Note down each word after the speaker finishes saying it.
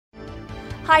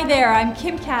Hi there, I'm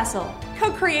Kim Castle,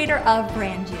 co-creator of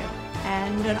BrandU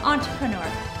and an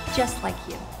entrepreneur just like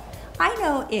you. I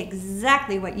know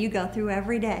exactly what you go through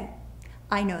every day.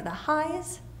 I know the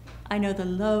highs, I know the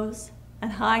lows,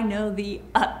 and I know the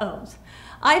uh-ohs.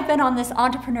 I've been on this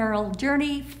entrepreneurial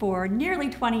journey for nearly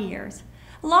 20 years.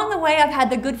 Along the way, I've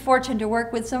had the good fortune to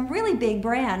work with some really big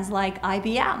brands like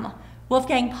IBM,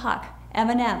 Wolfgang Puck,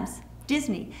 M&M's,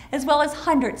 Disney, as well as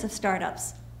hundreds of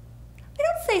startups. I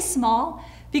don't say small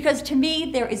because to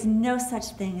me, there is no such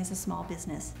thing as a small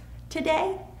business.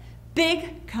 Today,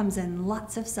 big comes in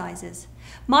lots of sizes.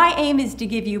 My aim is to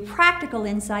give you practical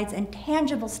insights and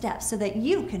tangible steps so that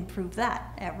you can prove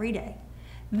that every day.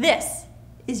 This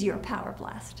is your Power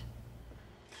Blast.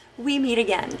 We meet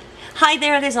again. Hi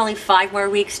there, there's only 5 more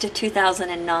weeks to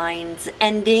 2009's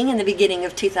ending and the beginning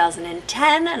of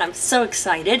 2010, and I'm so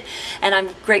excited and I'm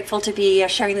grateful to be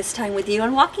sharing this time with you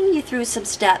and walking you through some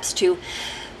steps to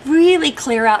really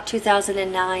clear out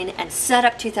 2009 and set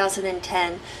up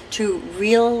 2010 to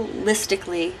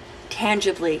realistically,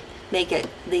 tangibly make it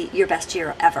your best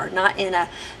year ever. Not in a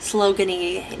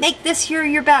slogan-y, make this year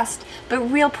your best, but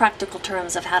real practical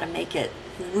terms of how to make it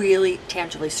really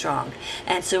tangibly strong.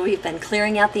 And so we've been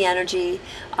clearing out the energy,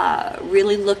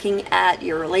 really looking at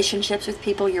your relationships with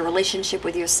people, your relationship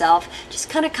with yourself, just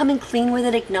kind of coming clean with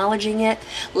it, acknowledging it.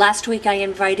 Last week I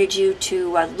invited you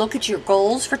to look at your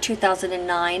goals for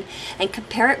 2009 and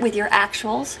compare it with your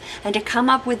actuals and to come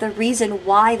up with a reason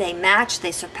why they match,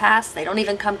 they surpass, they don't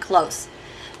even come close.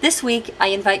 This week I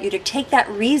invite you to take that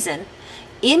reason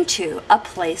into a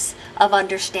place of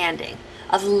understanding,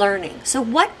 of learning. So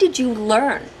what did you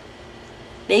learn?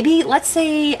 Maybe, let's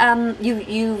say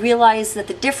you realize that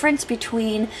the difference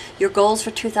between your goals for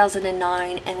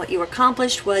 2009 and what you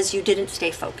accomplished was you didn't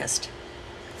stay focused.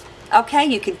 Okay,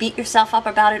 you can beat yourself up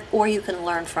about it or you can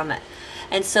learn from it.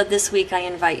 And so this week I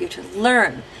invite you to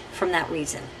learn from that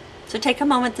reason. So take a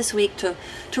moment this week to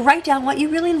write down what you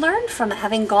really learned from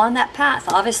having gone that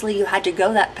path. Obviously you had to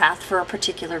go that path for a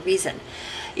particular reason.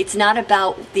 It's not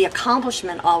about the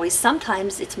accomplishment always.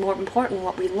 Sometimes it's more important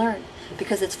what we learn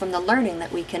because it's from the learning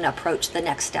that we can approach the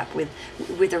next step with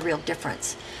a real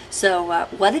difference. So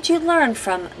what did you learn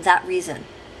from that reason?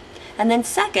 And then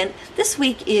second, this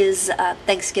week is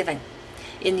Thanksgiving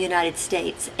in the United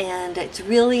States, and it's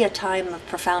really a time of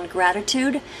profound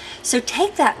gratitude. So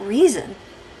take that reason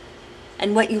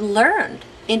and what you learned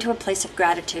into a place of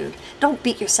gratitude. Don't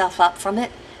beat yourself up from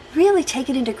it. Really take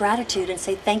it into gratitude and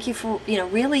say thank you for,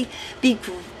 really be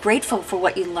grateful for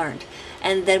what you learned.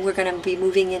 And then we're going to be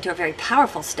moving into a very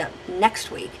powerful step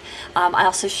next week. I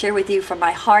also share with you from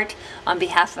my heart, on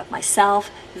behalf of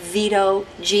myself, Vito,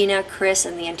 Gina, Chris,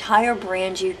 and the entire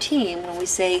BrandU team, when we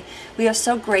say we are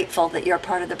so grateful that you're a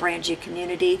part of the BrandU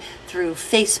community through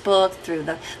Facebook, through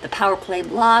the Power Play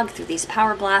blog, through these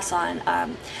Power Blasts on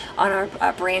our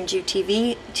BrandU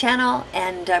TV channel,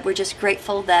 and we're just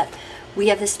grateful that we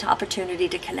have this opportunity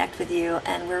to connect with you,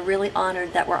 and we're really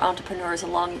honored that we're entrepreneurs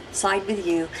alongside with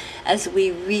you as we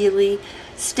really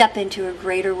step into a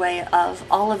greater way of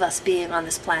all of us being on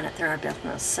this planet through our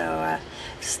business. So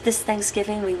this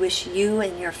Thanksgiving, we wish you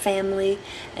and your family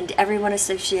and everyone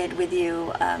associated with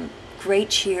you great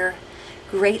cheer,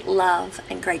 great love,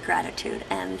 and great gratitude.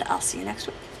 And I'll see you next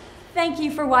week. Thank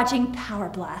you for watching Power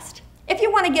Blast. If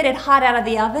you want to get it hot out of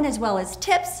the oven, as well as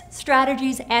tips,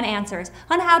 strategies, and answers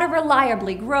on how to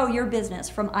reliably grow your business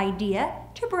from idea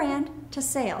to brand to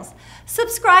sales,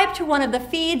 subscribe to one of the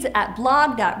feeds at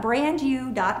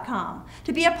blog.brandu.com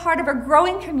to be a part of a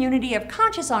growing community of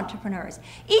conscious entrepreneurs,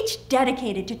 each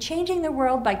dedicated to changing the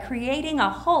world by creating a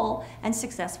whole and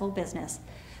successful business.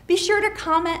 Be sure to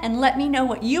comment and let me know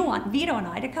what you want Vito and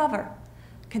I to cover.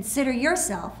 Consider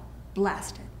yourself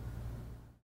blasted.